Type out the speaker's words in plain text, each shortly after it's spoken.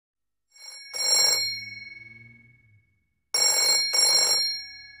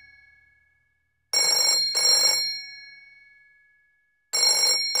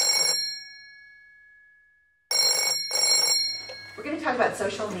about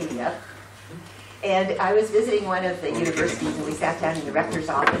social media. And I was visiting one of the universities, and we sat down in the rector's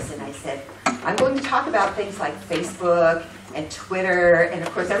office, and I said, I'm going to talk about things like Facebook and Twitter, and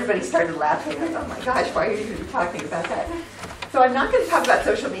of course everybody started laughing. I thought, oh my gosh, why are you talking about that? So I'm not going to talk about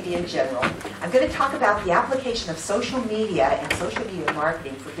social media in general. I'm going to talk about the application of social media and social media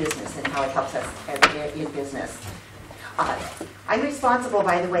marketing for business and how it helps us in business. I'm responsible,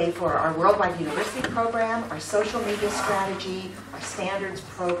 by the way, for our worldwide university program, our social media strategy, our standards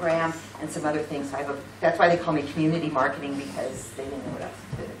program, and some other things. So that's why they call me community marketing, because they didn't know what else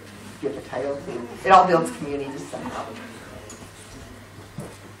to give the title to. It all builds communities somehow.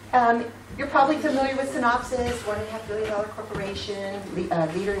 You're probably familiar with Synopsys, $1.5 billion corporation,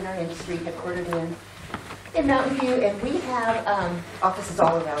 leader in our industry, headquartered in Mountain View, and we have offices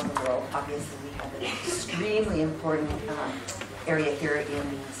all around the world. Obviously, we have an extremely important area here in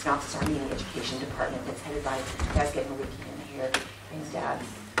the Synopsys Armenia Education Department that's headed by Yazget Malikian here. And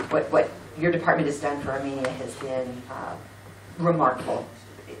what your department has done for Armenia has been remarkable.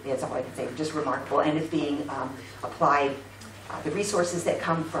 That's all I can say, just remarkable, and it's being applied. The resources that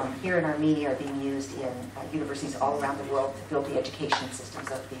come from here in Armenia are being used in universities all around the world to build the education systems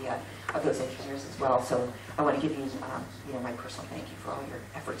of those engineers as well. So I want to give you, my personal thank you for all your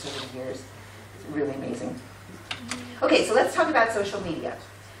efforts over the years. It's really amazing. Okay, so let's talk about social media.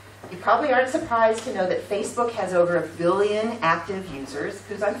 You probably aren't surprised to know that Facebook has over 1 billion active users.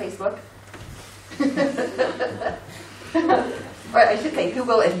 Who's on Facebook? Or I should say, who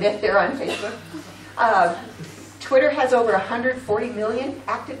will admit they're on Facebook? Twitter has over 140 million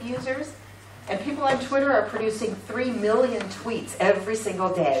active users, and people on Twitter are producing 3 million tweets every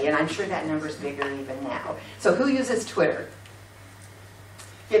single day, and I'm sure that number's bigger even now. So who uses Twitter?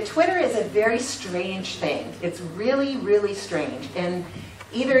 Yeah, Twitter is a very strange thing. It's really, really strange, and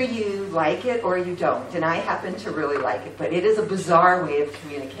either you like it or you don't, and I happen to really like it, but it is a bizarre way of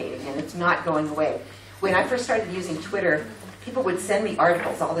communicating, and it's not going away. When I first started using Twitter, people would send me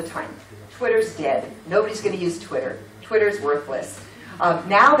articles all the time. Twitter's dead. Nobody's going to use Twitter. Twitter's worthless.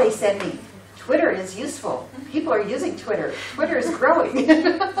 Now they send me, Twitter is useful. People are using Twitter. Twitter is growing.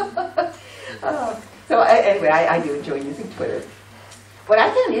 Anyway, I do enjoy using Twitter. What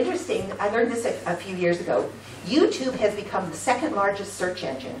I found interesting, I learned this a few years ago, YouTube has become the second largest search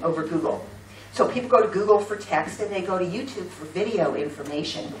engine over Google. So people go to Google for text, and they go to YouTube for video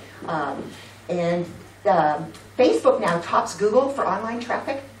information. Facebook now tops Google for online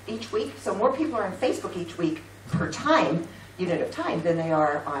traffic each week, so more people are on Facebook each week per unit of time, than they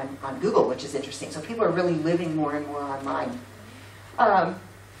are on Google, which is interesting. So people are really living more and more online.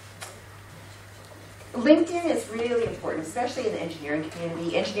 LinkedIn is really important, especially in the engineering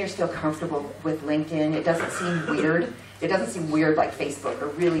community. Engineers feel comfortable with LinkedIn. It doesn't seem weird. It doesn't seem weird like Facebook or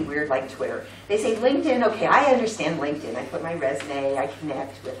really weird like Twitter. They say LinkedIn, okay, I understand LinkedIn. I put my resume, I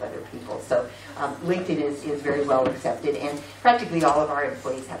connect with other people. So LinkedIn is very well accepted, and practically all of our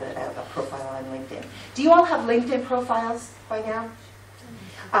employees have a profile on LinkedIn. Do you all have LinkedIn profiles by now?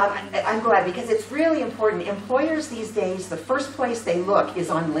 I'm glad, because it's really important. Employers these days, the first place they look is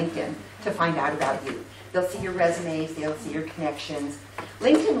on LinkedIn to find out about you. They'll see your resumes, they'll see your connections.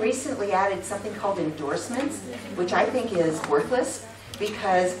 LinkedIn recently added something called endorsements, which I think is worthless,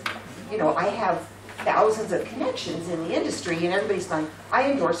 because I have thousands of connections in the industry, and everybody's going, I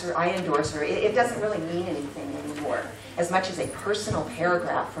endorse her, I endorse her. It doesn't really mean anything anymore, as much as a personal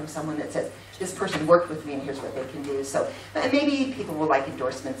paragraph from someone that says, this person worked with me and here's what they can do. So maybe people will like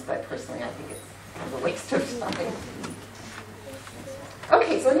endorsements, but personally I think it's kind of a waste of time.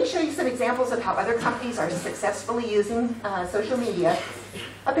 Okay, so let me show you some examples of how other companies are successfully using social media.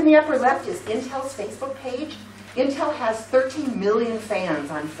 Up in the upper left is Intel's Facebook page. Intel has 13 million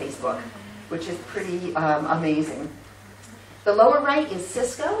fans on Facebook, which is pretty amazing. The lower right is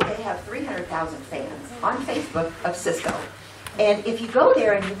Cisco. They have 300,000 fans on Facebook of Cisco. And if you go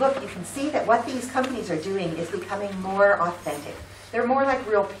there and you look, you can see that what these companies are doing is becoming more authentic. They're more like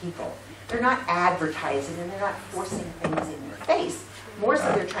real people. They're not advertising, and they're not forcing things in your face. More so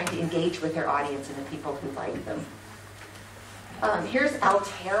they're trying to engage with their audience and the people who like them. Here's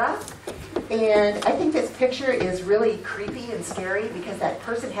Altera, and I think this picture is really creepy and scary because that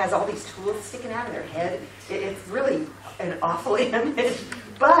person has all these tools sticking out of their head. It's really an awful image,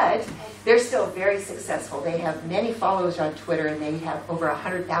 but they're still very successful. They have many followers on Twitter, and they have over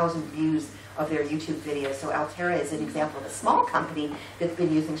 100,000 views of their YouTube videos. So Altera is an example of a small company that's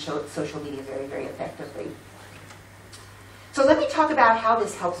been using social media very, very effectively. So let me talk about how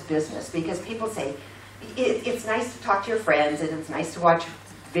this helps business, because people say, it's nice to talk to your friends and it's nice to watch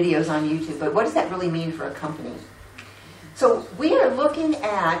videos on YouTube, but what does that really mean for a company? So we are looking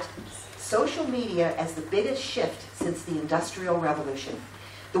at social media as the biggest shift since the Industrial Revolution.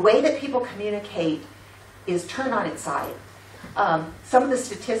 The way that people communicate is turned on its side. Some of the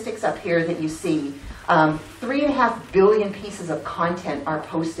statistics up here that you see, 3.5 billion pieces of content are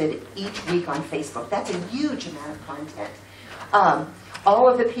posted each week on Facebook. That's a huge amount of content. All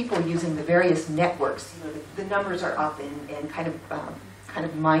of the people using the various networks, you know, the numbers are up and kind of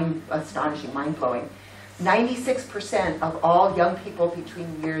astonishing, mind-blowing. 96% of all young people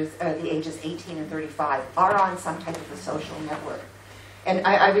between the ages 18 and 35 are on some type of a social network. And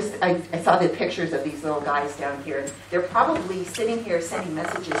I saw the pictures of these little guys down here. They're probably sitting here sending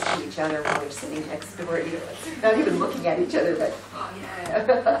messages to each other while they're sitting next door, you know, not even looking at each other, but oh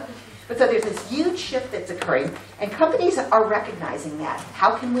yeah. But so there's this huge shift that's occurring, and companies are recognizing that.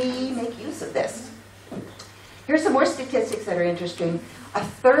 How can we make use of this? Here's some more statistics that are interesting.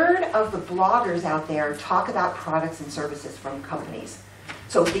 1/3 of the bloggers out there talk about products and services from companies.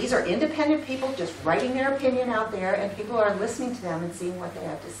 So these are independent people just writing their opinion out there, and people are listening to them and seeing what they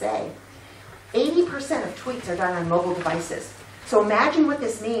have to say. 80% of tweets are done on mobile devices. So imagine what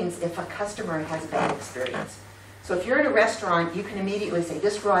this means if a customer has a bad experience. So if you're in a restaurant, you can immediately say,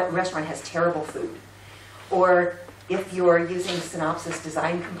 this restaurant has terrible food. Or if you're using Synopsys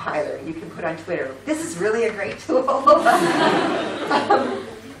Design Compiler, you can put on Twitter, this is really a great tool.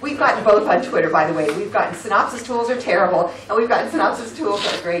 We've gotten both on Twitter, by the way. We've gotten Synopsys tools are terrible, and we've gotten Synopsys tools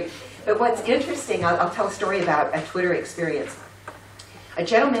that are great. But what's interesting, I'll tell a story about a Twitter experience. A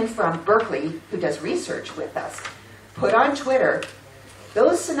gentleman from Berkeley who does research with us put on Twitter,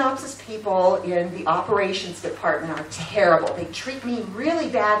 those Synopsys people in the operations department are terrible. They treat me really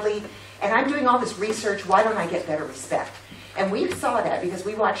badly, and I'm doing all this research. Why don't I get better respect? And we saw that because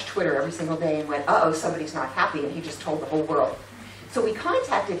we watched Twitter every single day and went, uh-oh, somebody's not happy, and he just told the whole world. So we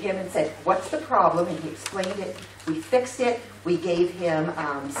contacted him and said, what's the problem? And he explained it. We fixed it. We gave him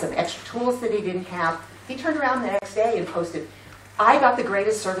some extra tools that he didn't have. He turned around the next day and posted, I got the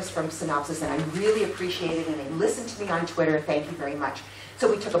greatest service from Synopsys, and I really appreciate it, and they listened to me on Twitter. Thank you very much.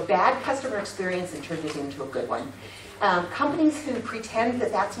 So we took a bad customer experience and turned it into a good one. Companies who pretend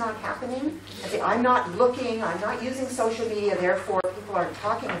that that's not happening, and say, I'm not looking, I'm not using social media, therefore people aren't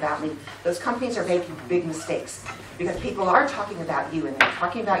talking about me, those companies are making big mistakes. Because people are talking about you, and they're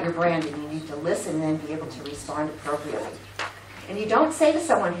talking about your brand, and you need to listen and then be able to respond appropriately. And you don't say to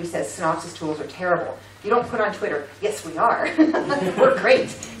someone who says Synopsys tools are terrible, you don't put on Twitter, yes we are, we're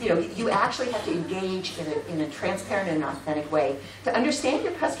great. You know, you actually have to engage in a transparent and authentic way to understand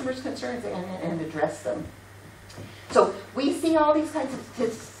your customers' concerns and address them. So we see all these kinds of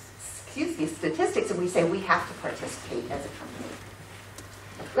statistics, and we say we have to participate as a company.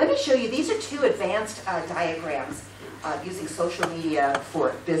 Let me show you, these are two advanced diagrams using social media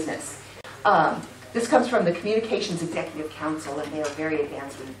for business. This comes from the Communications Executive Council, and they are very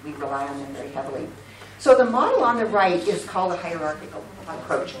advanced. We rely on them very heavily. So the model on the right is called a hierarchical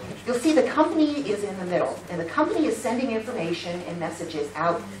approach. You'll see the company is in the middle, and the company is sending information and messages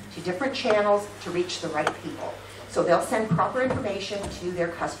out to different channels to reach the right people. So they'll send proper information to their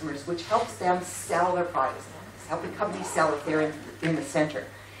customers, which helps them sell their products. It's helping companies sell if they're in the center.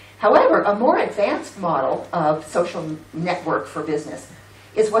 However, a more advanced model of social network for business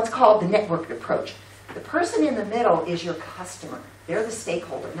is what's called the networked approach. The person in the middle is your customer. They're the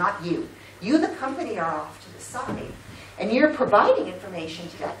stakeholder, not you. You, the company, are off to the side. And you're providing information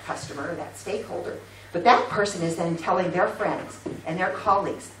to that customer, or that stakeholder. But that person is then telling their friends and their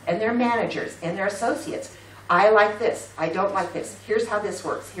colleagues and their managers and their associates, I like this, I don't like this, here's how this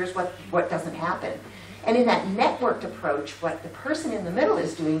works, here's what doesn't happen. And in that networked approach, what the person in the middle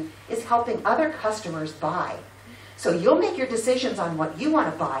is doing is helping other customers buy. So you'll make your decisions on what you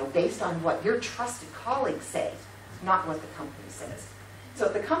want to buy based on what your trusted colleagues say, not what the company says. So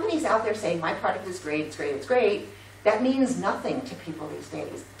if the company's out there saying, my product is great, it's great, it's great, that means nothing to people these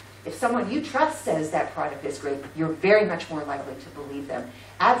days. If someone you trust says that product is great, you're very much more likely to believe them.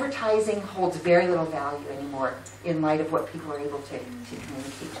 Advertising holds very little value anymore in light of what people are able to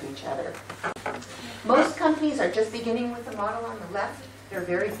communicate to each other. Most companies are just beginning with the model on the left. There are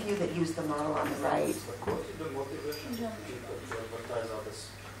very few that use the model on the right. What is the motivation to advertise on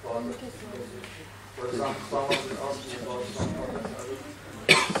this product? For example, someone will ask me about some product.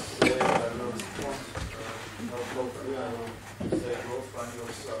 I will respond locally. I will say, go find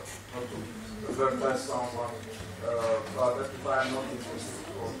yourself. Not to advertise someone product if I am not interested,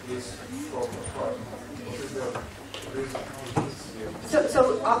 or please talk about what is the reason?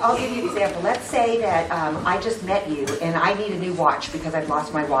 So I'll give you an example. Let's say that I just met you and I need a new watch because I've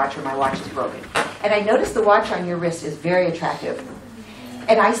lost my watch or my watch is broken. And I notice the watch on your wrist is very attractive.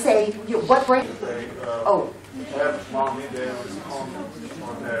 And I say, what brand? They have money, they respond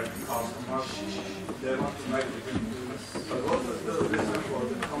on their customers. They want to make it But what is the reason for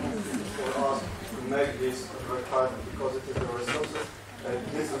the common for us to make this advertisement? Because it is the resources,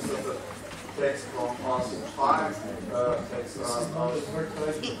 this resources takes from us time, takes us.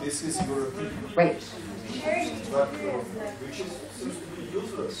 This is European. Right. But which seems to be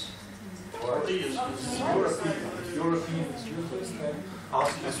useless. European is useless, then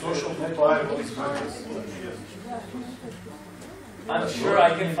asking a social network is useless. I'm sure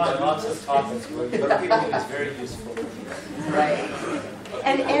I can find lots of topics where European is very useful. Right.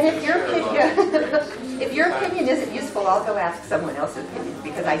 And if your opinion isn't useful, I'll go ask someone else's opinion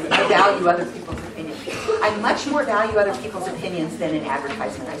because I value other people's opinions. I much more value other people's opinions than an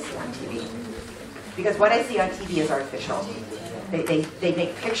advertisement I see on TV. Because what I see on TV is artificial. They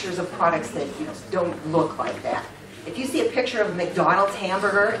make pictures of products that don't look like that. If you see a picture of a McDonald's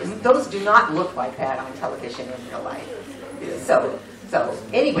hamburger, those do not look like that on television in real life. So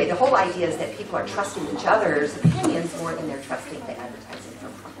anyway, the whole idea is that people are trusting each other's opinions more than they're trusting the advertising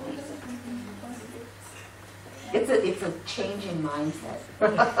from companies. It's a change in mindset.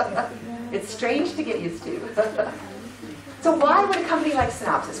 It's strange to get used to. So why would a company like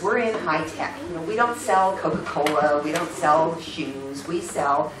Synopsys? We're in high tech. We don't sell Coca-Cola. We don't sell shoes. We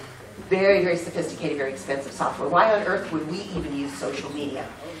sell very, very sophisticated, very expensive software. Why on earth would we even use social media?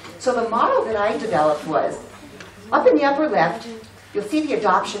 So the model that I developed was, up in the upper left, you'll see the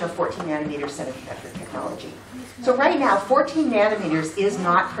adoption of 14 nanometer semiconductor technology. So right now, 14 nanometers is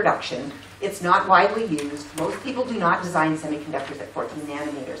not production. It's not widely used. Most people do not design semiconductors at 14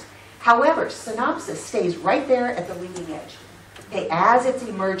 nanometers. However, Synopsys stays right there at the leading edge. Okay, as it's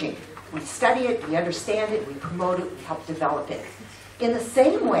emerging, we study it, we understand it, we promote it, we help develop it. In the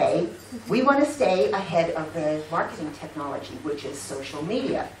same way, we want to stay ahead of the marketing technology, which is social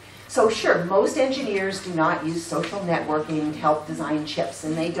media. So sure, most engineers do not use social networking to help design chips,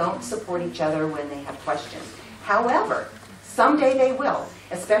 and they don't support each other when they have questions. However, someday they will,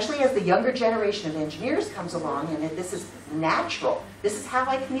 especially as the younger generation of engineers comes along, and this is natural. This is how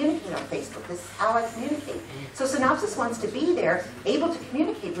I communicate on Facebook. This is how I communicate. So Synopsys wants to be there, able to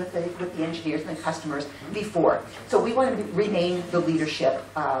communicate with the engineers and the customers before. So we want to remain the leadership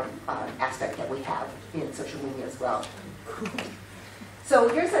aspect that we have in social media as well. So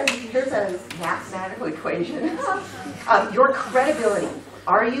here's a mathematical equation. Your credibility.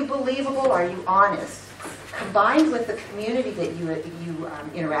 Are you believable? Are you honest? Combined with the community that you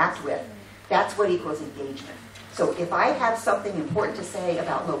interact with, that's what equals engagement. So if I have something important to say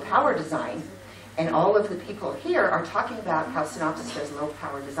about low power design, and all of the people here are talking about how Synopsys does low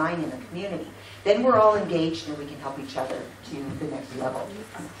power design in the community, then we're all engaged and we can help each other to the next level.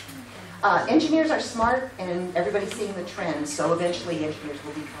 Engineers are smart and everybody's seeing the trends, so eventually engineers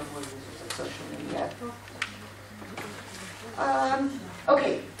will become more users of social media.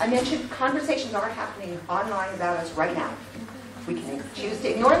 Okay, I mentioned conversations are happening online about us right now. We can choose to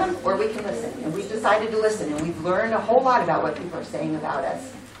ignore them or we can listen. And we've decided to listen and we've learned a whole lot about what people are saying about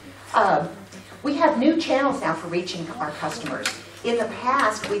us. We have new channels now for reaching our customers. In the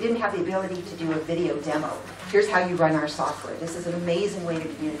past, we didn't have the ability to do a video demo. Here's how you run our software. This is an amazing way to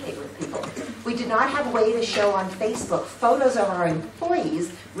communicate with people. We did not have a way to show on Facebook photos of our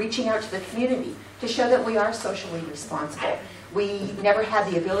employees reaching out to the community to show that we are socially responsible. We never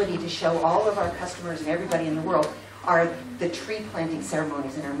had the ability to show all of our customers and everybody in the world the tree planting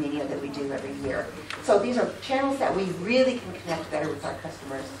ceremonies in Armenia that we do every year. So these are channels that we really can connect better with our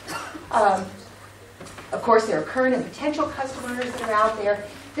customers. Of course, there are current and potential customers that are out there.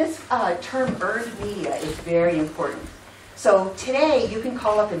 This term earned media is very important. So today, you can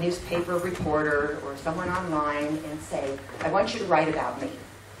call up a newspaper reporter or someone online and say, I want you to write about me.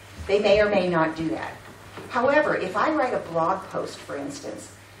 They may or may not do that. However, if I write a blog post, for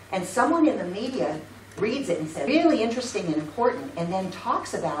instance, and someone in the media reads it and says, really interesting and important, and then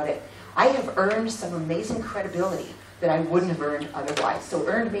talks about it, I have earned some amazing credibility that I wouldn't have earned otherwise. So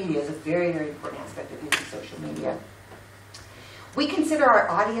earned media is a very, very important aspect of using social media. We consider our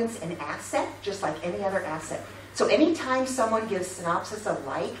audience an asset, just like any other asset. So anytime someone gives Synopsys a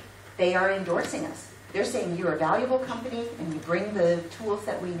like, they are endorsing us. They're saying you're a valuable company and you bring the tools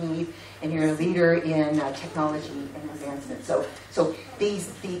that we need and you're a leader in technology and advancement. So we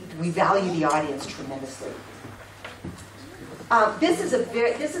value the audience tremendously. This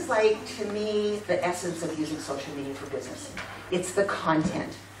is like, to me, the essence of using social media for business. It's the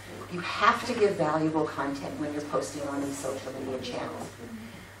content. You have to give valuable content when you're posting on these social media channels.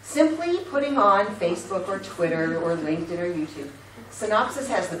 Simply putting on Facebook or Twitter or LinkedIn or YouTube, Synopsys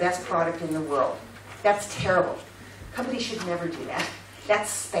has the best product in the world. That's terrible. Companies should never do that.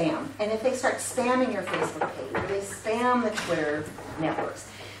 That's spam. And if they start spamming your Facebook page, or they spam the Twitter networks,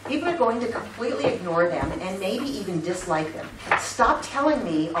 People are going to completely ignore them and maybe even dislike them. Stop telling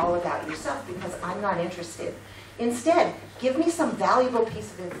me all about yourself because I'm not interested. Instead, give me some valuable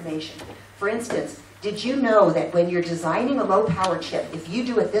piece of information. For instance, did you know that when you're designing a low-power chip, if you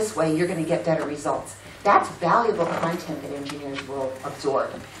do it this way, you're going to get better results? That's valuable content that engineers will absorb.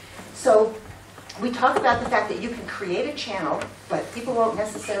 So we talk about the fact that you can create a channel, but people won't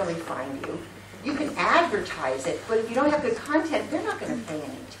necessarily find you. You can advertise it, but if you don't have good content, they're not going to pay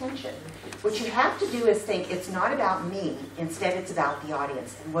any attention. What you have to do is think, it's not about me, instead it's about the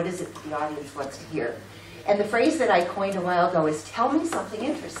audience, and what is it the audience wants to hear. And the phrase that I coined a while ago is, tell me something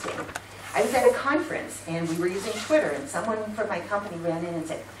interesting. I was at a conference, and we were using Twitter, and someone from my company ran in and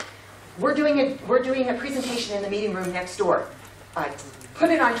said, we're doing a presentation in the meeting room next door. Put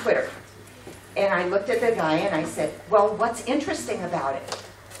it on Twitter. And I looked at the guy and I said, well, what's interesting about it?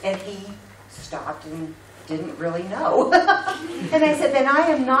 And he stopped and didn't really know. And I said, then I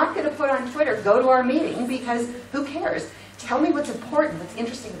am not going to put on Twitter, go to our meeting, because who cares? Tell me what's important, what's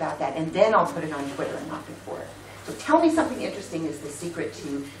interesting about that, and then I'll put it on Twitter and not before it. So tell me something interesting is the secret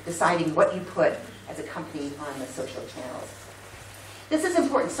to deciding what you put as a company on the social channels. This is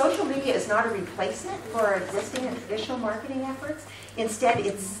important. Social media is not a replacement for our existing and traditional marketing efforts. Instead,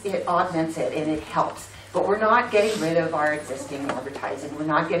 it augments it and it helps. But we're not getting rid of our existing advertising. We're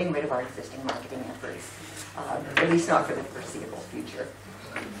not getting rid of our existing marketing efforts, at least not for the foreseeable future.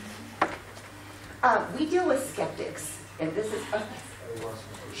 We deal with skeptics, and this is...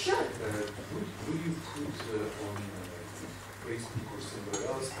 Sure. Would you put on Facebook or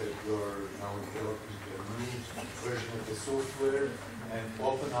somewhere else that you are now developing a new version of the software and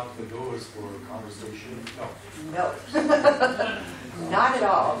open up the doors for conversation? No. Not at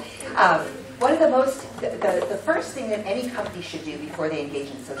all. One of the first thing that any company should do before they engage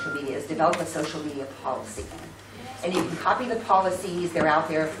in social media is develop a social media policy. And you can copy the policies, they're out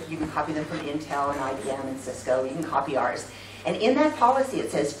there, you can copy them from Intel and IBM and Cisco, you can copy ours. And in that policy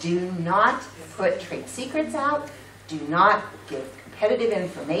it says, do not put trade secrets out, do not give competitive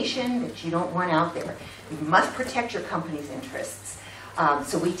information that you don't want out there. You must protect your company's interests.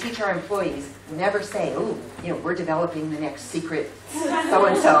 So we teach our employees, never say, oh, we're developing the next secret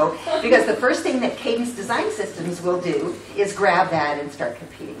so-and-so, because the first thing that Cadence Design Systems will do is grab that and start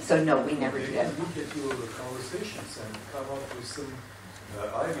competing. So no, we never do that. Look at your conversations and come up with some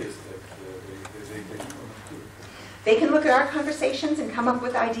ideas that they can come up with. They can look at our conversations and come up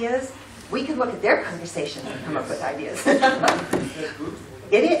with ideas. We can look at their conversations and come up with ideas. Is that good?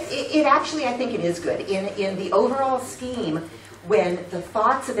 It actually, I think it is good. In the overall scheme, when the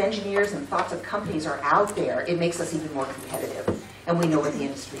thoughts of engineers and thoughts of companies are out there, it makes us even more competitive. And we know what the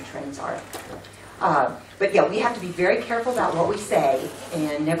industry trends are. But yeah, we have to be very careful about what we say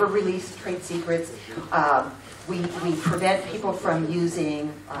and never release trade secrets. We prevent people from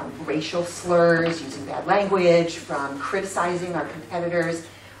using racial slurs, using bad language, from criticizing our competitors.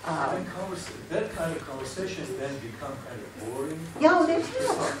 That kind of conversations then become kind of boring. No, they're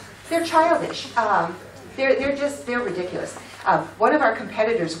terrible. They're childish. They're ridiculous. One of our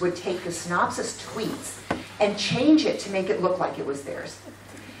competitors would take the Synopsys tweets and change it to make it look like it was theirs.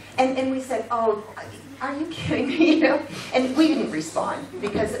 And we said, oh, are you kidding me? And we didn't respond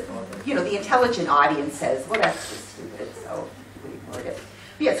because, the intelligent audience says, well, that's just stupid, so we ignored it.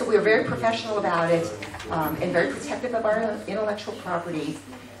 But yeah, so we were very professional about it and very protective of our intellectual property.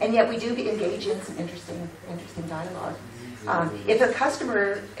 And yet we do engage in some interesting dialogue. If a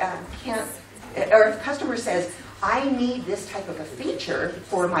customer or if a customer says, I need this type of a feature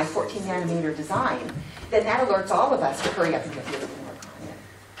for my 14 nanometer design, then that alerts all of us to hurry up and get rid of and work on it.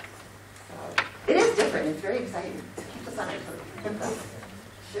 So it is different. It's very exciting. It keeps us on our toes.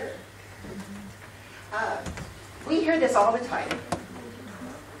 Sure. We hear this all the time.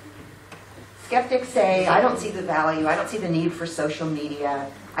 Skeptics say, I don't see the value, I don't see the need for social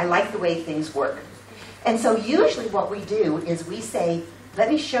media, I like the way things work. And so usually what we do is we say, let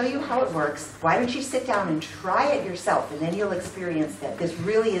me show you how it works. Why don't you sit down and try it yourself, and then you'll experience that this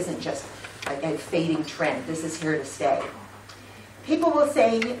really isn't just a fading trend. This is here to stay. People will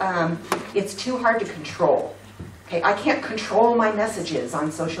say it's too hard to control. Okay, I can't control my messages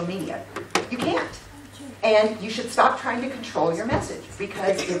on social media. You can't. And you should stop trying to control your message,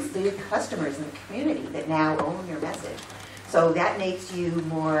 because it's the customers and the community that now own your message. So that makes you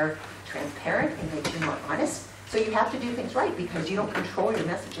more transparent and makes you more honest. So you have to do things right because you don't control your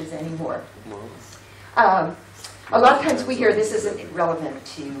messages anymore. A lot of times we hear this isn't relevant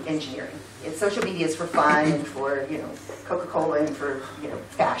to engineering. Social media is for fun and for Coca-Cola and for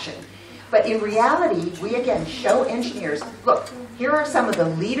fashion. But in reality, we again show engineers, look, here are some of the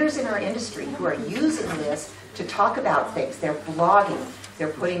leaders in our industry who are using this to talk about things. They're blogging, They're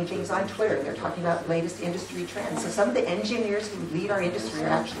putting things on Twitter. They're talking about latest industry trends. So some of the engineers who lead our industry are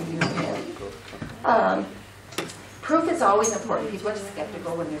actually using it. Proof is always important. People are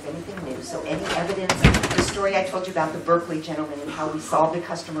skeptical when there's anything new. So any evidence, the story I told you about the Berkeley gentleman and how we solved a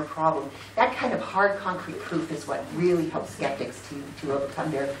customer problem, that kind of hard, concrete proof is what really helps skeptics to overcome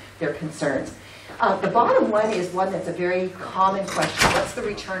their concerns. The bottom one is one that's a very common question. What's the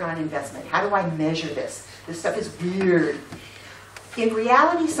return on investment? How do I measure this? This stuff is weird. In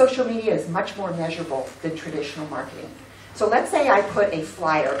reality, social media is much more measurable than traditional marketing. So let's say I put a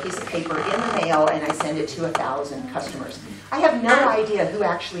flyer, a piece of paper in the mail, and I send it to 1,000 customers. I have no idea who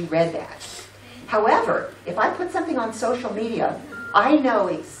actually read that. However, if I put something on social media, I know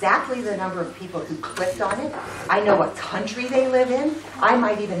exactly the number of people who clicked on it. I know what country they live in. I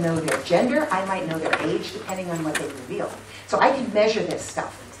might even know their gender. I might know their age, depending on what they reveal. So I can measure this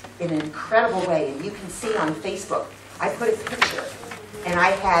stuff in an incredible way. And you can see on Facebook, I put a picture, and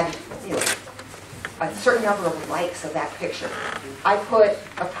I had, a certain number of likes of that picture. I put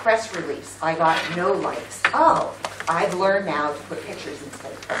a press release. I got no likes. Oh, I've learned now to put pictures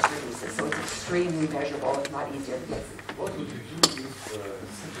instead of press releases, so it's extremely measurable and a lot easier to get. What would you do if Facebook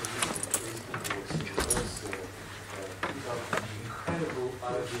was incredible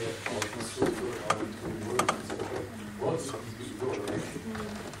idea of the software how it will work? What would you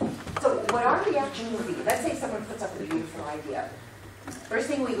do? So what our reaction would be, let's say someone puts up a beautiful idea. First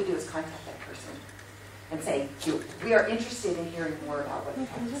thing we would do is contact that person and say, we are interested in hearing more about what you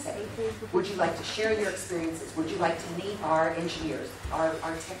have to say. Would you like to share your experiences? Would you like to meet our engineers, our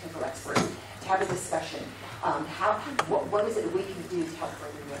technical experts, to have a discussion? What is it that we can do to help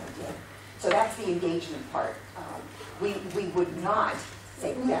further your idea? So that's the engagement part. We would not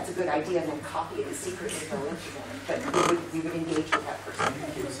say, that's a good idea, and then copy it and secretly go into them. But we would engage with that person.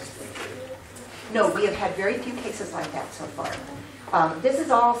 No, we have had very few cases like that so far. This is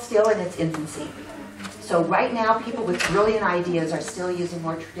all still in its infancy. So right now, people with brilliant ideas are still using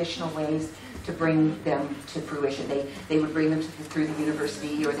more traditional ways to bring them to fruition. They would bring them through the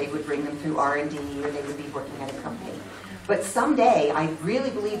university, or they would bring them through R&D, or they would be working at a company. But someday, I really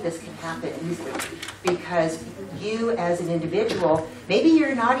believe this can happen easily, because you as an individual, maybe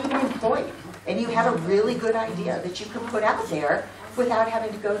you're not even employed, and you have a really good idea that you can put out there without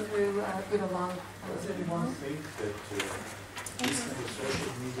having to go through long. Does anyone think that this kind of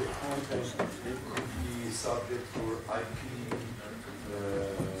social media content could be subject for IP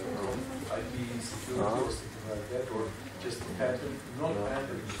security or something like that, or just patent, not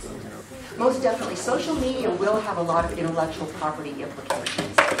patent? Most definitely. Social media will have a lot of intellectual property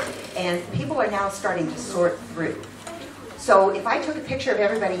implications, and people are now starting to sort through. So if I took a picture of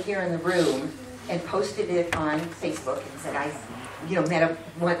everybody here in the room and posted it on Facebook and said I met a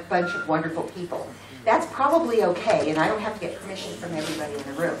bunch of wonderful people, that's probably okay, and I don't have to get permission from everybody in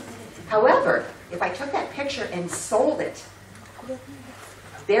the room. However, if I took that picture and sold it,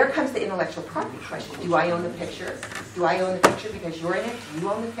 there comes the intellectual property question. Do I own the picture? Do I own the picture because you're in it? Do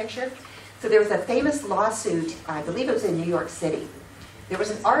you own the picture? So there was a famous lawsuit, I believe it was in New York City. There was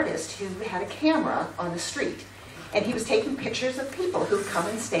an artist who had a camera on the street, and he was taking pictures of people who come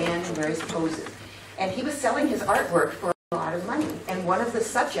and stand in various poses. And he was selling his artwork for a lot of money. And one of the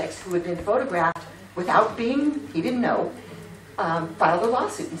subjects who had been photographed without being, he didn't know, filed a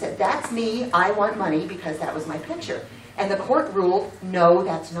lawsuit and said, that's me, I want money because that was my picture. And the court ruled, no,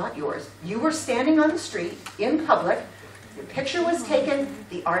 that's not yours. You were standing on the street in public, your picture was taken,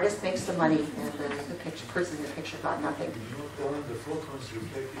 the artist makes the money, and the person in the picture got nothing. You're not the photos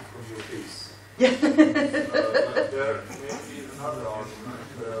reflected from your face. Yeah. There may be another argument,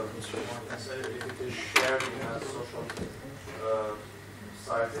 one can say if it is shared in a social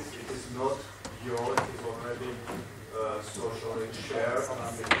site, it is not yours, it is already socially shared,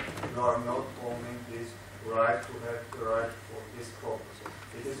 and you are not owning this right to have the right for this property.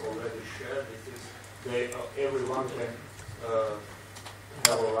 It is already shared, everyone can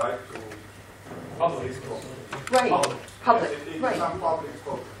have a right to Public. this property. Right, public, It is right, some public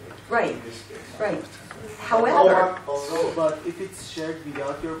property right, in this case. right. However, But if it's shared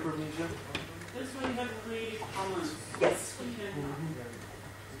without your permission, That's why you have Creative Commons. yes, You can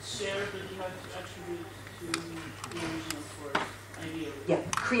share, but you have to attribute to the original source, ideally. yeah,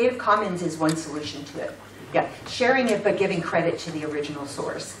 Creative Commons is one solution to it. Yeah, sharing it but giving credit to the original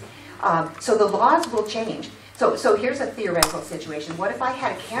source. So the laws will change. So here's a theoretical situation. What if I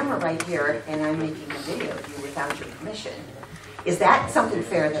had a camera right here and I'm making a video of you without your permission? Is that something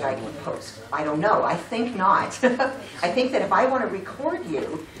fair that I can post? I don't know. I think not. I think that if I want to record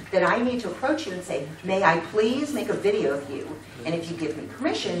you, then I need to approach you and say, may I please make a video of you? And if you give me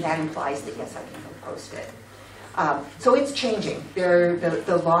permission, that implies that yes, I can go post it. So it's changing.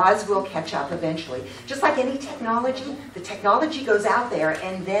 The laws will catch up eventually. Just like any technology, the technology goes out there,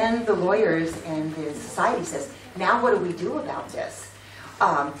 and then the lawyers and the society says, now what do we do about this?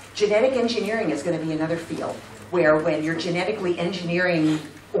 Genetic engineering is going to be another field where when you're genetically engineering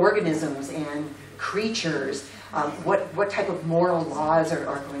organisms and creatures, what type of moral laws are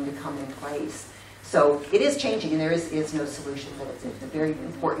going to come in place? So it is changing, and there is no solution, but it's a very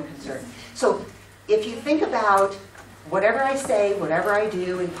important concern. So if you think about whatever I say, whatever I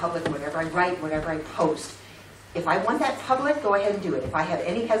do in public, whatever I write, whatever I post, if I want that public, go ahead and do it. If I have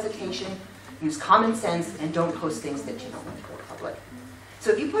any hesitation, use common sense and don't post things that you don't want to go public.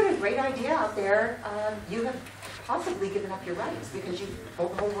 So if you put a great idea out there, you have possibly given up your rights because you've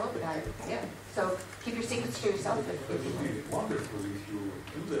told the whole world about it. Yeah. So keep your secrets to yourself. It would be wonderful if you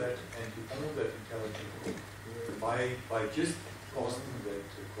do that and you own that intelligently by just posting that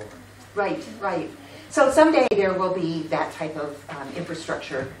comment. Right, right. So someday there will be that type of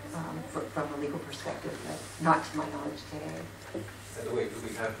infrastructure from a legal perspective, but not to my knowledge today. By the way, do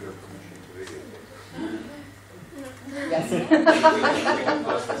we have your permission to videotape? Yes. We can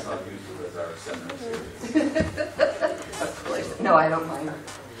post this on YouTube as our seminar series. Of course. No, I don't mind.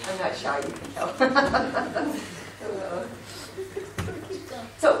 I'm not shy, you can tell.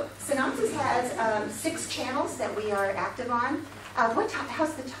 So Synopsys has 6 channels that we are active on.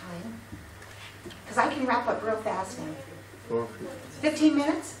 How's the time? Because I can wrap up real fast now. 15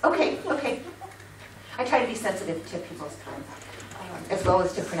 minutes? Okay, okay. I try to be sensitive to people's time, as well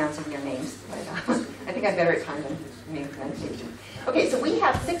as to pronouncing their names. But, I think I'm better at time than name pronunciation. Okay, so we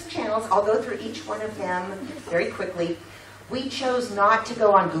have 6 channels. I'll go through each one of them very quickly. We chose not to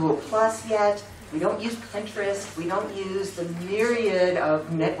go on Google Plus yet. We don't use Pinterest. We don't use the myriad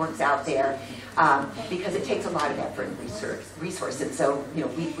of networks out there because it takes a lot of effort and resources. So, you know,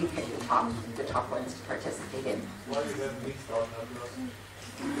 we pick the top ones to participate in. Why do you have me start not?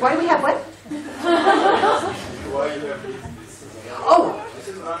 Why do we have what? Why do you have me? Oh,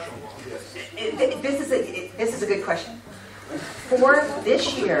 This is Russian. Yes. this is a good question. For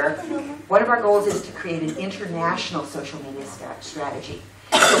this year, one of our goals is to create an international social media strategy.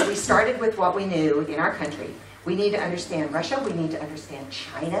 So we started with what we knew in our country. We need to understand Russia. We need to understand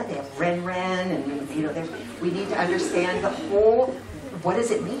China. They have Ren, and you know, we need to understand the whole. What does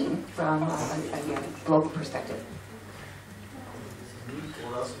it mean from a global perspective?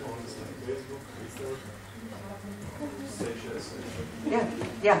 For us to understand Facebook, Yeah,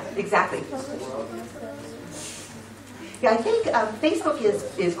 yeah, exactly. Yeah, I think Facebook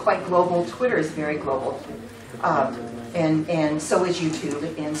is quite global. Twitter is very global. And so is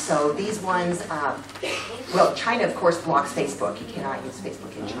YouTube. And so these ones, well, China, of course, blocks Facebook. You cannot use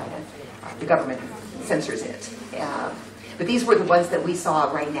Facebook in China. The government censors it. But these were the ones that we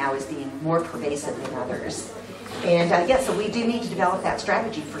saw right now as being more pervasive than others. And yeah, so we do need to develop that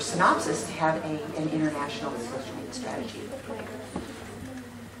strategy for Synopsys to have an international social media strategy.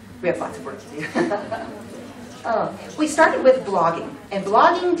 We have lots of work to do. We started with blogging, and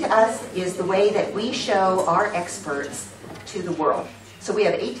blogging to us is the way that we show our experts to the world. So we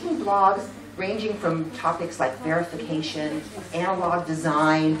have 18 blogs ranging from topics like verification, analog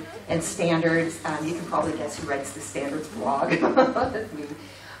design, and standards. You can probably guess who writes the standards blog. That's me.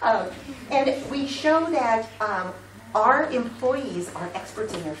 And we show that our employees are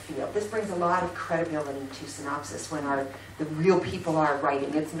experts in their field. This brings a lot of credibility to Synopsys when the real people are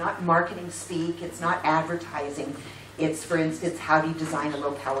writing. It's not marketing speak, it's not advertising. It's, for instance, how do you design a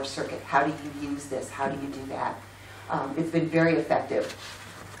low power circuit? How do you use this? How do you do that? It's been very effective.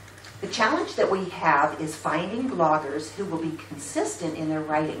 The challenge that we have is finding bloggers who will be consistent in their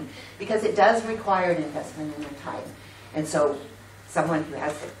writing, because it does require an investment in their time. And so someone who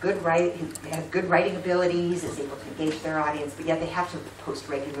has good writing abilities is able to engage their audience, but yet they have to post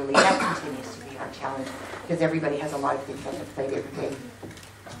regularly. That continues to be our challenge because everybody has a lot of things on their plate every day.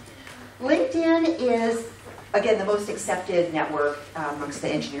 LinkedIn is, again, the most accepted network amongst the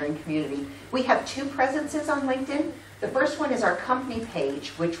engineering community. We have 2 presences on LinkedIn. The first one is our company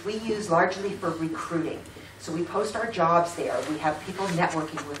page, which we use largely for recruiting. So we post our jobs there. We have people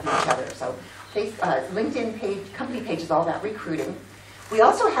networking with each other. So LinkedIn page, company page is all about recruiting. We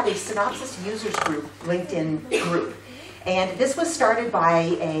also have a Synopsys users group, LinkedIn group. And this was started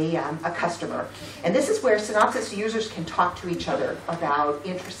by a customer. And this is where Synopsys users can talk to each other about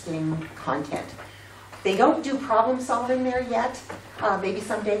interesting content. They don't do problem solving there yet. Maybe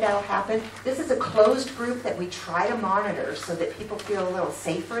someday that'll happen. This is a closed group that we try to monitor so that people feel a little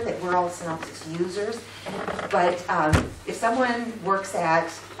safer that we're all Synopsys users. But if someone works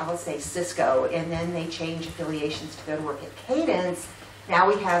at, I'll say Cisco, and then they change affiliations to go to work at Cadence, Now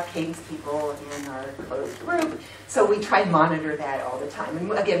we have cadence people in our closed group, so we try and monitor that all the time.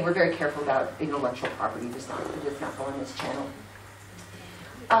 And again, we're very careful about intellectual property. It does not go on this channel.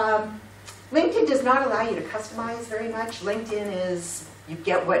 LinkedIn does not allow you to customize very much. LinkedIn is, you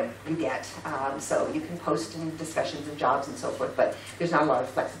get what you get. So you can post in discussions of jobs and so forth, but there's not a lot of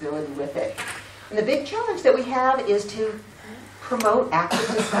flexibility with it. And the big challenge that we have is to promote active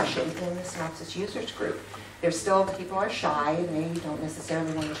discussion in the Synopsys users group. There's still, people are shy and they don't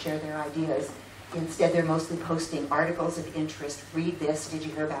necessarily want to share their ideas. Instead, they're mostly posting articles of interest, read this, did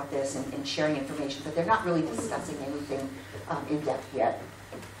you hear about this, and sharing information, but they're not really discussing anything in depth yet.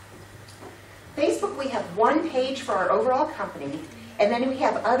 Facebook, we have one page for our overall company, and then we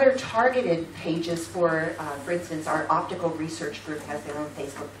have other targeted pages for instance, our optical research group has their own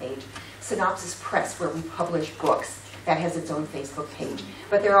Facebook page. Synopsys Press, where we publish books, that has its own Facebook page.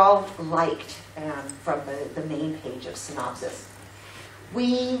 But they're all liked from the main page of Synopsys.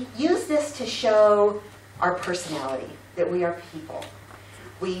 We use this to show our personality, that we are people.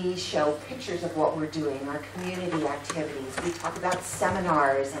 We show pictures of what we're doing, our community activities. We talk about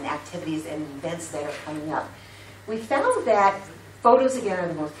seminars and activities and events that are coming up. We found that photos, again, are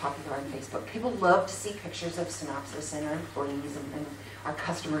the most popular on Facebook. People love to see pictures of Synopsys and our employees and our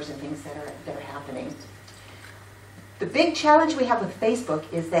customers and things that are happening. The big challenge we have with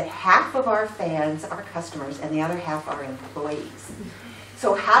Facebook is that half of our fans are customers and the other half are employees.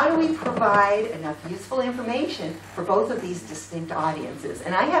 So how do we provide enough useful information for both of these distinct audiences?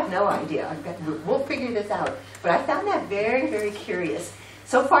 And I have no idea. We'll figure this out. But I found that very, very curious.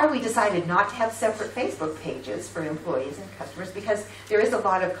 So far, we decided not to have separate Facebook pages for employees and customers because there is a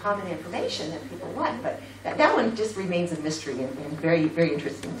lot of common information that people want. But that one just remains a mystery and very, very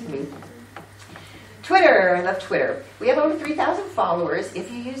interesting to me. Twitter, I love Twitter. We have over 3,000 followers.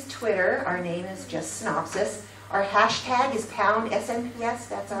 If you use Twitter, our name is just Synopsys. Our hashtag is #SNPS.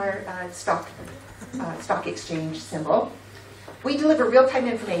 That's our stock exchange symbol. We deliver real-time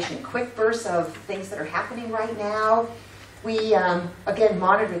information, quick bursts of things that are happening right now. We, again,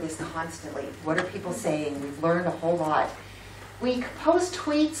 monitor this constantly. What are people saying? We've learned a whole lot. We post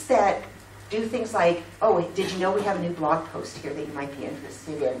tweets that do things like, oh, did you know we have a new blog post here that you might be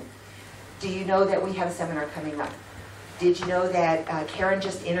interested in? Do you know that we have a seminar coming up? Did you know that Karen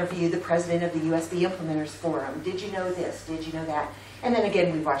just interviewed the president of the USB Implementers Forum? Did you know this? Did you know that? And then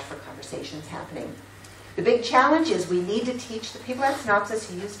again, we watch for conversations happening. The big challenge is we need to teach the people at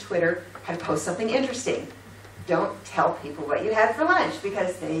Synopsys who use Twitter how to post something interesting. Don't tell people what you had for lunch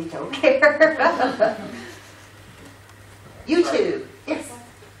because they don't care. YouTube. Yes?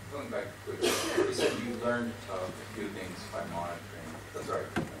 Going back to Twitter, you said you learned a few things by monitoring. That's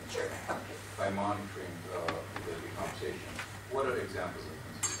right. Sure. By monitoring the conversation. What are examples of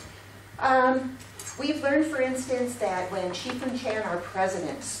things? We've learned, for instance, that when Chi-Fun Chan, our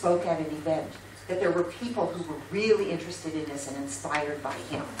president, spoke at an event, that there were people who were really interested in this and inspired by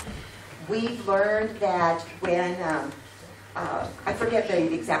him. We've learned that when, I forget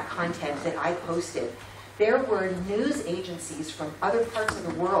the exact content that I posted, there were news agencies from other parts of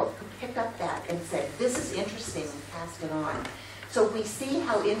the world who picked up that and said, this is interesting, and passed it on. So we see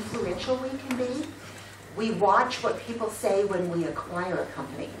how influential we can be. We watch what people say when we acquire a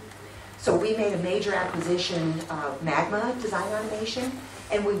company. So we made a major acquisition of Magma Design Automation,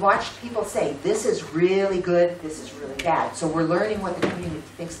 and we watched people say, this is really good, this is really bad. So we're learning what the community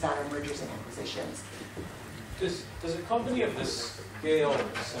thinks about our mergers and acquisitions. Does a company of this scale,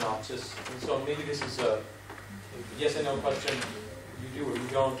 Synopsys, and so maybe this is a yes and no question, you do or you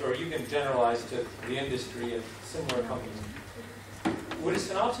don't, or you can generalize to the industry and similar companies. Would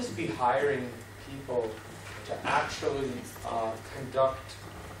Synopsys be hiring people to actually conduct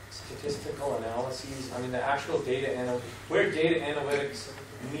statistical analyses? I mean, the actual where data analytics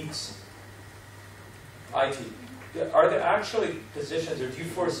meets IT. Are there actually positions, or do you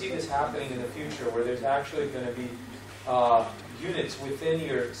foresee this happening in the future, where there's actually going to be units within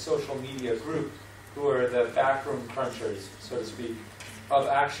your social media group who are the backroom crunchers, so to speak, of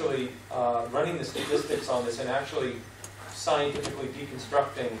actually running the statistics on this and actually scientifically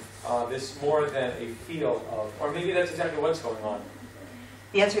deconstructing this more than a feel of, or maybe that's exactly what's going on?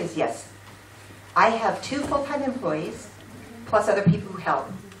 The answer is yes. I have 2 full-time employees, plus other people who help,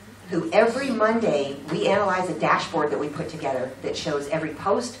 who every Monday we analyze a dashboard that we put together that shows every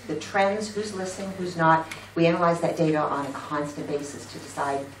post, the trends, who's listening, who's not. We analyze that data on a constant basis to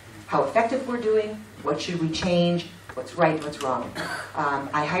decide how effective we're doing, what should we change, what's right, what's wrong.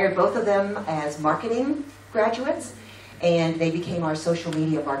 I hired both of them as marketing graduates, and they became our social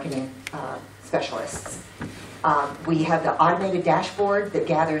media marketing specialists. We have the automated dashboard that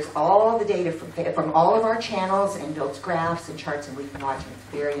gathers all the data from all of our channels and builds graphs and charts, and we can watch them. It's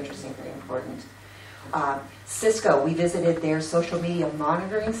very interesting, very important. Cisco, we visited their social media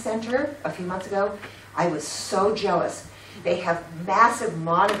monitoring center a few months ago. I was so jealous. They have massive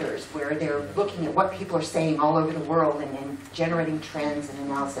monitors where they're looking at what people are saying all over the world and generating trends and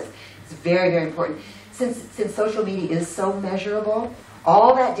analysis. It's very, very important. Since social media is so measurable,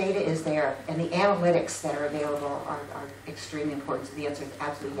 all that data is there, and the analytics that are available are extremely important. So the answer is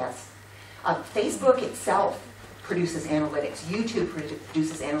absolutely yes. Facebook itself produces analytics. YouTube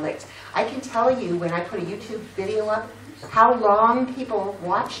produces analytics. I can tell you when I put a YouTube video up, how long people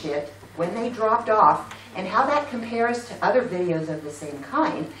watched it, when they dropped off, and how that compares to other videos of the same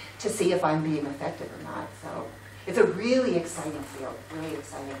kind to see if I'm being effective or not. So it's a really exciting field, really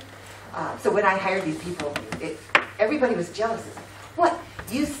exciting. So when I hired these people, everybody was jealous. It's like, what?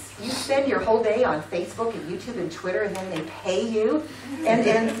 You spend your whole day on Facebook and YouTube and Twitter, and then they pay you? And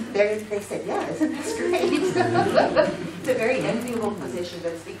they said, yeah, isn't this great? It's a very enviable position,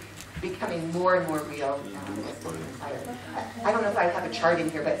 but it's becoming more and more real. I don't know if I have a chart in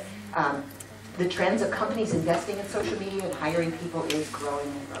here, but the trends of companies investing in social media and hiring people is growing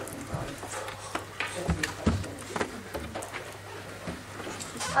and growing and growing. That's a good question.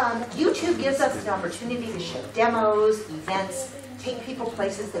 YouTube gives us an opportunity to show demos, events, take people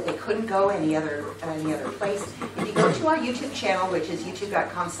places that they couldn't go any other place. If you go to our YouTube channel, which is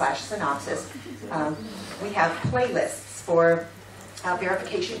youtube.com/Synopsys, we have playlists for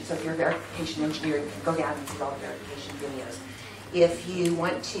verification. So if you're a verification engineer, you can go down and see all the verification videos. If you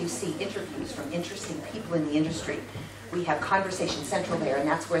want to see interviews from interesting people in the industry, we have Conversation Central there, and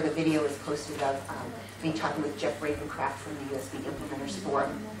that's where the video is posted of me talking with Jeff Ravencraft from the USB Implementers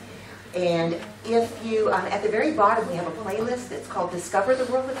Forum. And if you, at the very bottom, we have a playlist that's called Discover the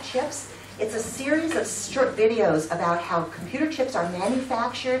World of Chips. It's a series of short videos about how computer chips are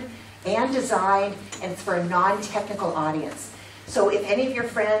manufactured and designed, and it's for a non-technical audience. So if any of your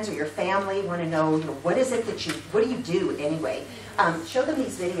friends or your family want to know, what is it that what do you do anyway? Show them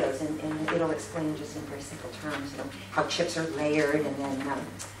these videos, and it'll explain just in very simple terms, how chips are layered, and then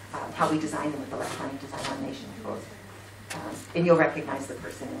how we design them with electronic design automation tools. And you'll recognize the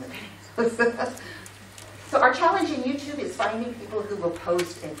person in the videos. So our challenge in YouTube is finding people who will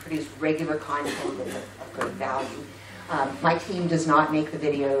post and produce regular content that's of good value. My team does not make the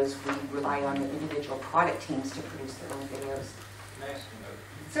videos. We rely on the individual product teams to produce their own videos. Can I ask you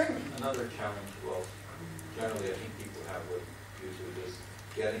Certainly. another challenge? Well, generally I think people have with YouTube is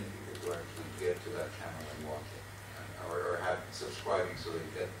getting people to actually get to that channel and watch it, or have subscribing so they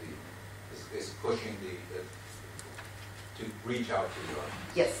get is pushing to reach out to you.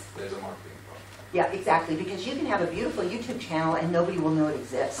 Yes. There's a marketing problem. Yeah, exactly. Because you can have a beautiful YouTube channel and nobody will know it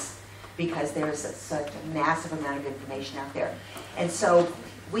exists because there's such a massive amount of information out there. And so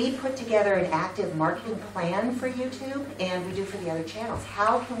we put together an active marketing plan for YouTube, and we do for the other channels.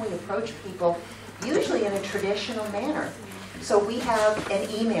 How can we approach people, usually in a traditional manner? So we have an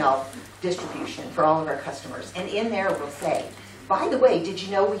email distribution for all of our customers, and in there we'll say, by the way, did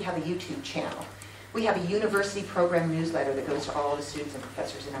you know we have a YouTube channel? We have a university program newsletter that goes to all the students and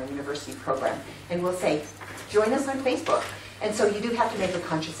professors in our university program. And we'll say, join us on Facebook. And so you do have to make a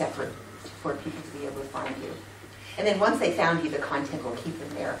conscious effort for people to be able to find you. And then once they found you, the content will keep them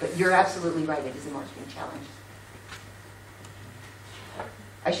there. But you're absolutely right, it is a marketing challenge.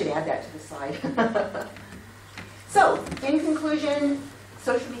 I should add that to the slide. So, in conclusion,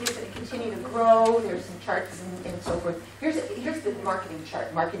 social media is going to continue to grow. There's some charts and so forth. Here's the marketing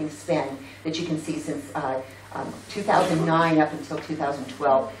chart, marketing spend that you can see since 2009 up until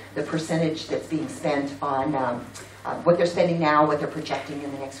 2012, the percentage that's being spent on what they're spending now, what they're projecting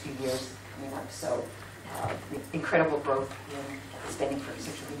in the next few years coming up. So incredible growth in spending for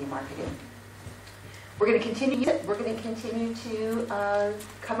social media marketing. We're going to continue to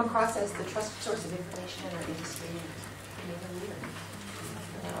come across as the trusted source of information in our industry.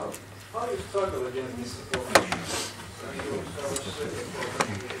 How do you struggle against disinformation?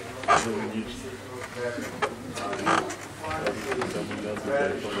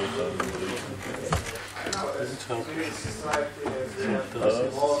 Civil society has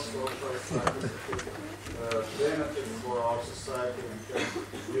laws benefits for our society, and can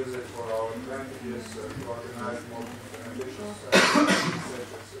use it for our advantages, to organize more beneficial society,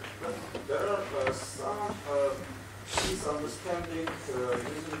 etc. There are some misunderstanding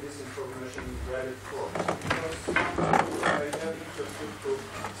using this information in valid form. Because I have interested to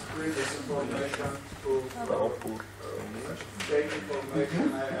spread this information to fake information.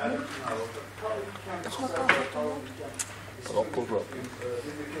 I don't know how we can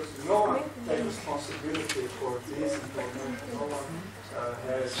because no one takes responsibility for this information. No one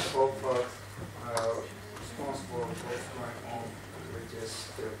has proper responsible for what's going on with this.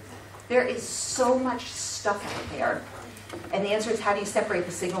 There is so much stuff out there. And the answer is, how do you separate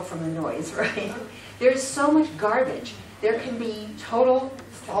the signal from the noise, right? There's so much garbage. There can be total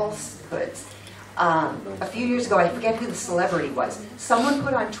falsehoods. A few years ago, I forget who the celebrity was, someone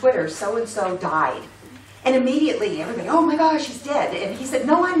put on Twitter, so-and-so died. And immediately, everybody, oh my gosh, he's dead. And he said,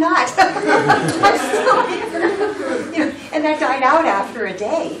 no, I'm not. I'm still here. You know, and that died out after a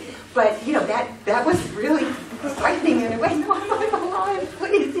day. But, you know, that was really frightening in a way. No, I'm alive,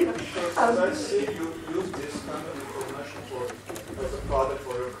 please. You know. Let's say you use this kind of information as a product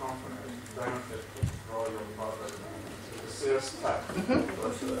for your company, benefit for all your product. The sales staff.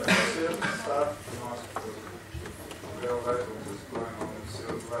 But the sales staff must be aware of what's going on in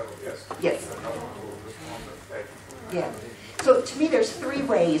sales level. Yes. Yes. Yeah. So to me, there's three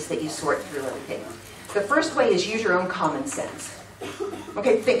ways that you sort through everything. The first way is use your own common sense.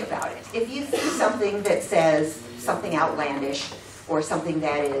 Okay, think about it. If you see something that says something outlandish or something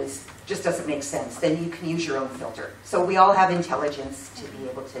that just doesn't make sense, then you can use your own filter. So we all have intelligence to be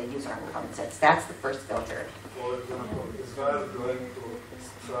able to use our own common sense. That's the first filter. For example, is God going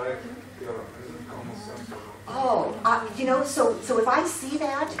to strike your common sense? Oh, you know, so if I see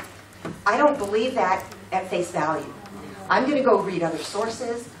that, I don't believe that at face value. I'm going to go read other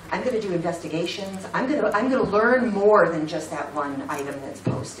sources. I'm going to do investigations. I'm going to learn more than just that one item that's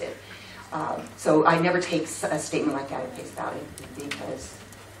posted. So I never take a statement like that at face value because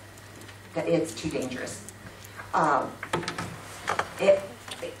it's too dangerous. I'm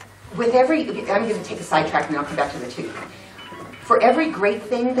going to take a sidetrack and I'll come back to the two. For every great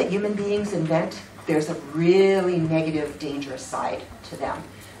thing that human beings invent, there's a really negative, dangerous side to them.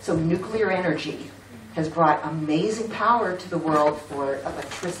 So nuclear energy has brought amazing power to the world for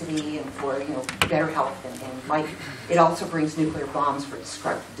electricity and for better health and life. It also brings nuclear bombs for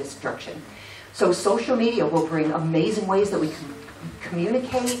destruction. So social media will bring amazing ways that we can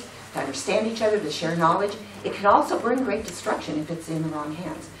communicate, to understand each other, to share knowledge. It can also bring great destruction if it's in the wrong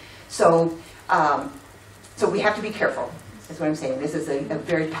hands. So, so we have to be careful, is what I'm saying. This is a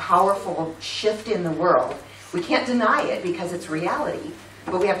very powerful shift in the world. We can't deny it because it's reality.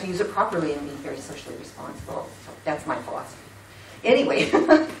 But we have to use it properly and be very socially responsible. So that's my philosophy. Anyway,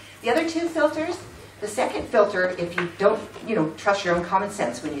 the other two filters. The second filter, if you don't, trust your own common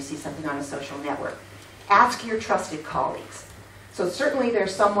sense when you see something on a social network, ask your trusted colleagues. So certainly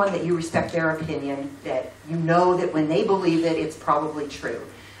there's someone that you respect their opinion, that you know that when they believe it, it's probably true.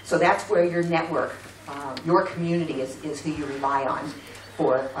 So that's where your network, your community is who you rely on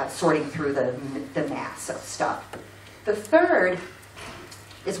for sorting through the mass of stuff. The third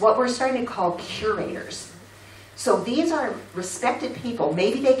is what we're starting to call curators. So these are respected people.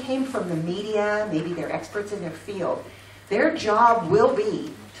 Maybe they came from the media, maybe they're experts in their field. Their job will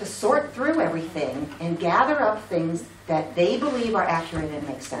be to sort through everything and gather up things that they believe are accurate and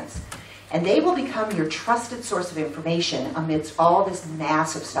make sense. And they will become your trusted source of information amidst all this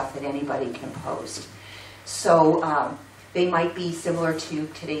massive stuff that anybody can post. So they might be similar to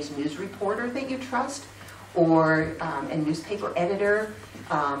today's news reporter that you trust, or a newspaper editor,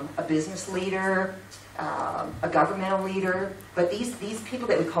 a business leader, a governmental leader. But these people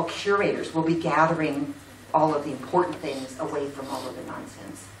that we call curators will be gathering all of the important things away from all of the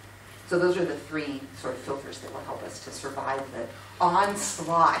nonsense. So those are the three sort of filters that will help us to survive the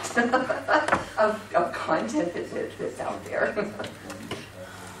onslaught of content that's out there.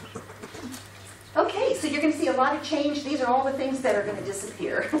 Okay, so you're going to see a lot of change. These are all the things that are going to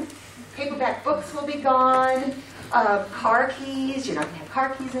disappear. Paperback books will be gone. Car keys, you're not going to have car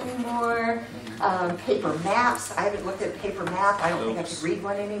keys anymore. Paper maps, I haven't looked at a paper map. I don't think I could read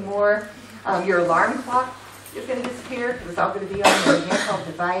one anymore. Your alarm clock is going to disappear because it's all going to be on your handheld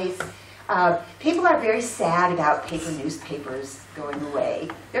device. People are very sad about paper newspapers going away.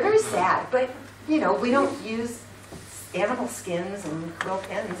 They're very sad, but we don't use animal skins and quill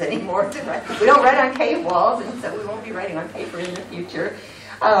pens anymore to write. We don't write on cave walls, and so we won't be writing on paper in the future.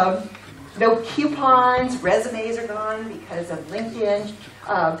 No coupons, resumes are gone because of LinkedIn.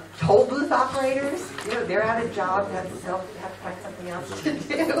 Toll booth operators, they're out of job, they'll have to find something else to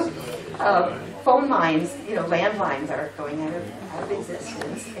do. Phone lines, landlines are going out of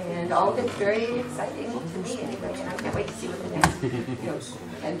existence, and all of it's very exciting to me anyway, and I can't wait to see what the next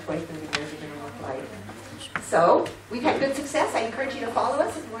 10, 20, 30 years are going to look like. So, we've had good success. I encourage you to follow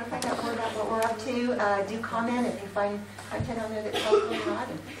us if you want to find out more about what we're up to. Do comment if you find content on there that's helpful or not,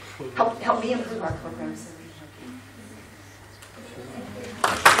 and help me improve our programs.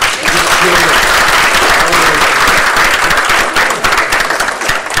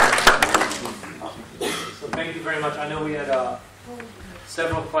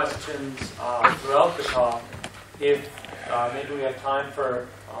 questions throughout the talk. If maybe we have time for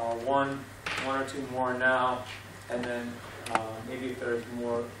one or two more now, and then maybe if there's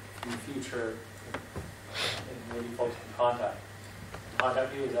more in the future, maybe folks can contact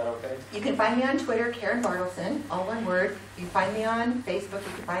you. Is that okay? You can find me on Twitter, Karen Bartleson, all one word. You can find me on Facebook.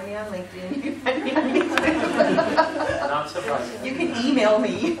 You can find me on LinkedIn. You can find me on YouTube. Not surprising. You can email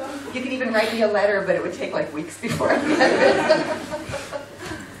me. You can even write me a letter, but it would take like weeks before I get it.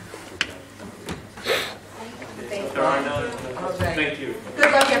 If there are none, All right. thank you.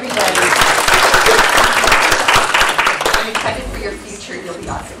 Good luck, everybody. I'm excited for your future. You'll be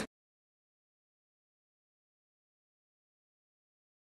awesome.